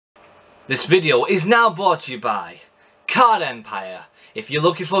This video is now brought to you by Card Empire. If you're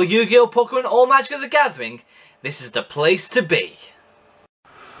looking for Yu-Gi-Oh, Pokemon or Magic the Gathering, this is the place to be.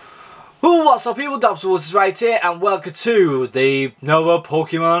 Ooh, what's up people, Dobswoods right here and welcome to the Nova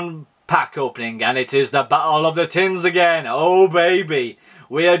Pokemon pack opening, and it is the Battle of the Tins again. Oh baby,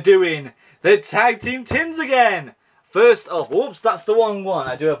 we are doing the Tag Team Tins again. First off, whoops, that's the wrong one,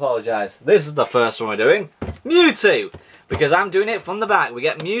 I do apologise. This is the first one we're doing, Mewtwo, because I'm doing it from the back. We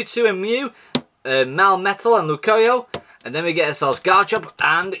get Mewtwo and Mew, Melmetal and Lucario, and then we get ourselves Garchomp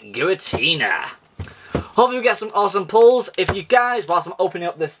and Giratina. Hopefully we get some awesome pulls. If you guys, whilst I'm opening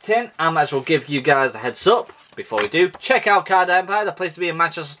up this tin, I might as well give you guys a heads up before we do. Check out Card Empire, the place to be in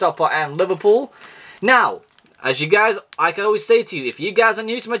Manchester, Stockport and Liverpool. Now, as you guys, I can always say to you, if you guys are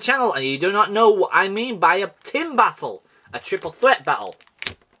new to my channel and you do not know what I mean by a tin battle, a triple threat battle,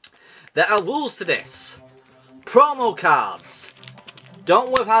 there are rules to this. Promo cards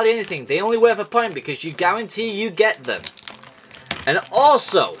don't worth hardly anything. They only worth a point because you guarantee you get them. And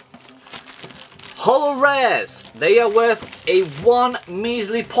also, Holo Rares, they are worth a 1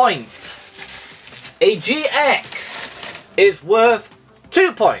 measly point. A GX is worth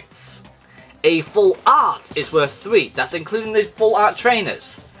 2 points. A Full Art is worth 3. That's including the Full Art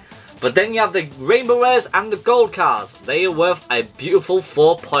trainers. But then you have the Rainbow Rares and the Gold cards. They are worth a beautiful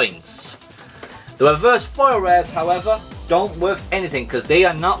 4 points. The Reverse Foil Rares, however, don't worth anything because they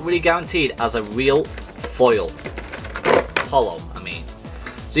are not really guaranteed as a real foil. Holo, I mean.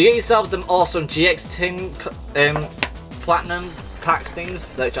 So you get yourself them awesome GX tin Platinum packs things,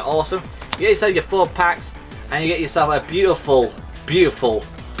 which are awesome. You get yourself your 4 packs and you get yourself a beautiful, beautiful,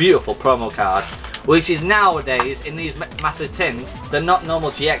 beautiful promo card, which is nowadays in these massive tins, they're not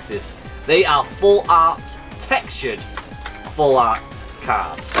normal GXs. They are full art, textured full art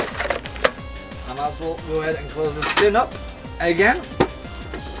cards. I might as well go ahead and close this tin up again.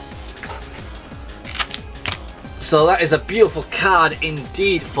 So that is a beautiful card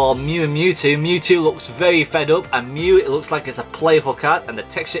indeed for Mew and Mewtwo. Mewtwo looks very fed up and Mew, it looks like it's a playful card and the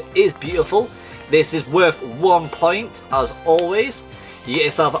texture is beautiful. This is worth 1 point as always. You get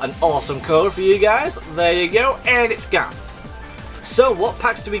yourself an awesome code for you guys. There you go, and it's gone. So what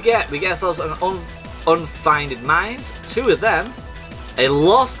packs do we get? We get ourselves an Unfinded Minds, 2 of them, a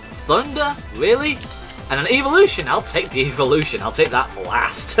Lost Thunder, really? And an Evolution. I'll take the Evolution, I'll take that for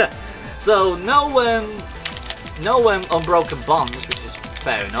last. So no Unbroken Bonds, which is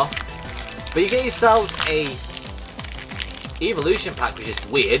fair enough. But you get yourselves a Evolution pack, which is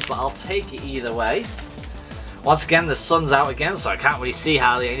weird, but I'll take it either way. Once again, the sun's out again, so I can't really see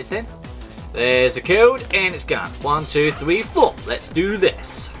hardly anything. There's the code, and it's gone. 1, 2, 3, 4. Let's do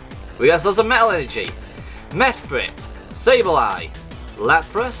this. We got ourselves a Metal Energy, Mesprit, Sableye,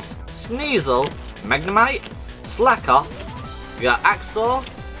 Lapras, Sneasel, Magnemite, Slackoff. We got Axor,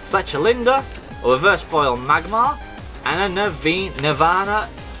 Fletcher-Linda, a Reverse Foil Magmar, and a Nirvana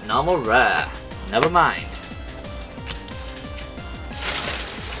Normal Rare. Never mind.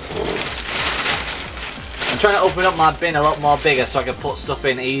 I'm trying to open up my bin a lot more bigger so I can put stuff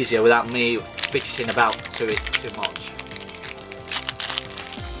in easier without me fidgeting about to it too much.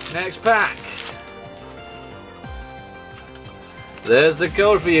 Next pack. There's the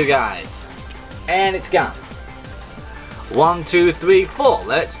code for you guys. And it's gone. 1, 2, 3, 4.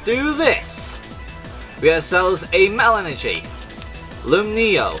 Let's do this. We got ourselves a Metal Energy,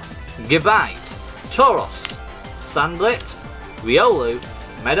 Lumneo, Gibite, Tauros, Sandlit, Riolu,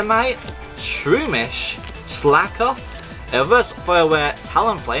 Medamite, Shroomish, Slackoff, a Reverse Foil Rare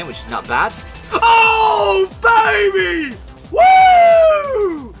Talonflame, which is not bad. Oh baby!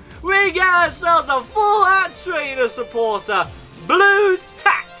 Woo! We got ourselves a full art trainer supporter, Blues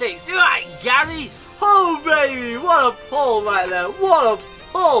Tactics. You right, Gary? Oh baby, what a pull right there! What a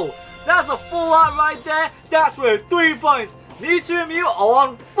pull! That's a full art right there. That's worth 3 points. Mewtwo and Mew are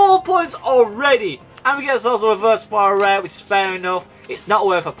on 4 points already, and we get ourselves a Reverse Foil Rare, which is fair enough. It's not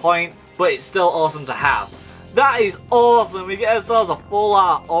worth a point, but it's still awesome to have. That is awesome. We get ourselves a full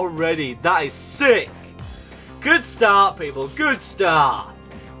art already. That is sick. Good start, people. Good start.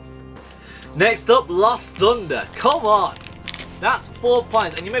 Next up, Lost Thunder. Come on. That's 4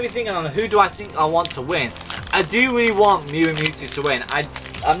 points. And you may be thinking, who do I think I want to win? I do really want Mew and Mewtwo to win.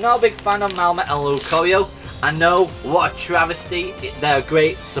 I'm not a big fan of Melmetal and Lucario. I know, what a travesty. They're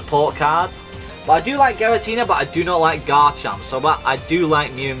great support cards. But I do like Giratina, but I do not like Garchomp. So but I do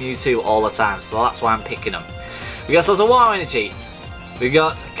like Mew and Mewtwo all the time. So that's why I'm picking them. We got ourselves a Water Energy. We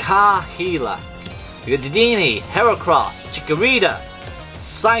got Car Healer. We got Dedenne, Heracross, Chikorita,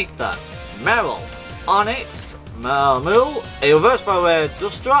 Scyther, Meryl, Onyx, Malmule, a Reverse Foil Rare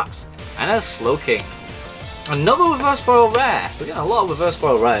Dustrox, and a Slowking. Another Reverse Foil Rare. We're getting a lot of Reverse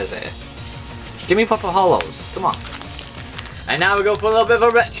Foil Rares here. Give me proper hollows. Come on. And now we go for a little bit of a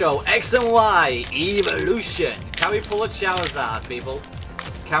retro. X and Y Evolution. Can we pull a Charizard, people?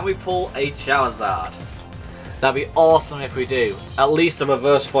 Can we pull a Charizard? That'd be awesome if we do. At least a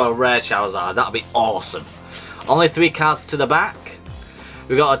reverse foil rare Charizard. That'd be awesome. Only 3 cards to the back.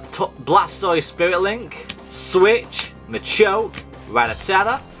 We got a Blastoise Spirit Link, Switch, Machoke,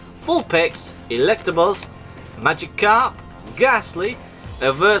 Rattata, Vulpix, Electabuzz, Magikarp, Ghastly,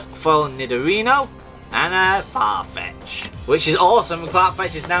 reverse foil Nidorino, and a Farfetch. Which is awesome.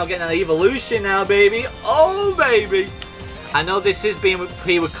 Farfetch is now getting an evolution now, baby. Oh, baby. I know this is being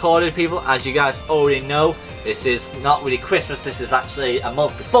pre-recorded, people, as you guys already know. This is not really Christmas, this is actually a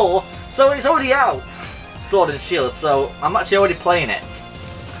month before, so it's already out, Sword and Shield, so I'm actually already playing it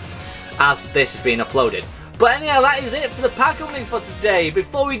as this is being uploaded. But anyhow, that is it for the pack opening for today.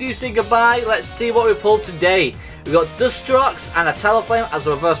 Before we do say goodbye, let's see what we pulled today. We got Dustrox and a Talonflame as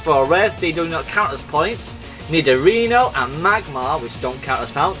a reverse foil rares. They do not count as points. Nidorino and Magmar, which don't count as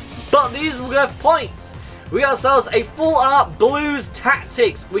points, but these are worth points. We got ourselves a full art Blues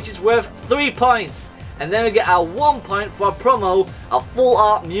Tactics, which is worth 3 points. And then we get our 1 point for a promo, a full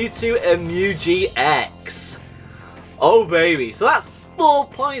art Mewtwo and Mew-GX. Oh baby, so that's 4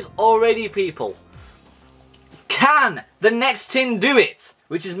 points already, people. Can the next tin do it?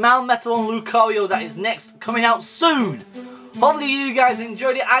 Which is Melmetal and Lucario, that is next, coming out soon. Hopefully you guys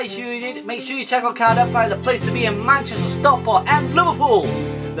enjoyed it, I sure did. Make sure you check out Card Empire, the place to be in Manchester, Stockport and Liverpool.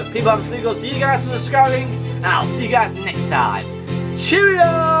 The people absolutely go. See you guys for subscribing, and I'll see you guys next time.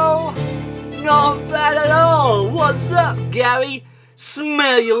 Cheerio! Not bad at all. What's up, Gary?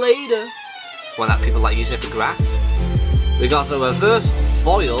 Smell you later. Well, that people like using it for grass. We got a reverse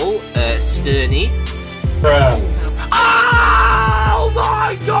foil Sterny. Oh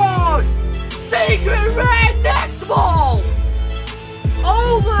my god! Secret rare next ball!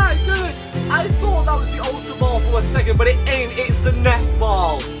 Oh my goodness! I thought that was the Ultra Ball for a second, but it ain't. It's the Nest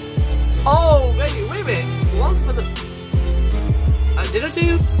Ball. Oh, wait a minute. One for the. Did I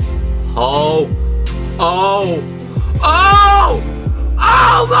do? Oh! Oh! Oh!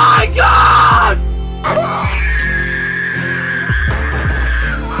 Oh my god!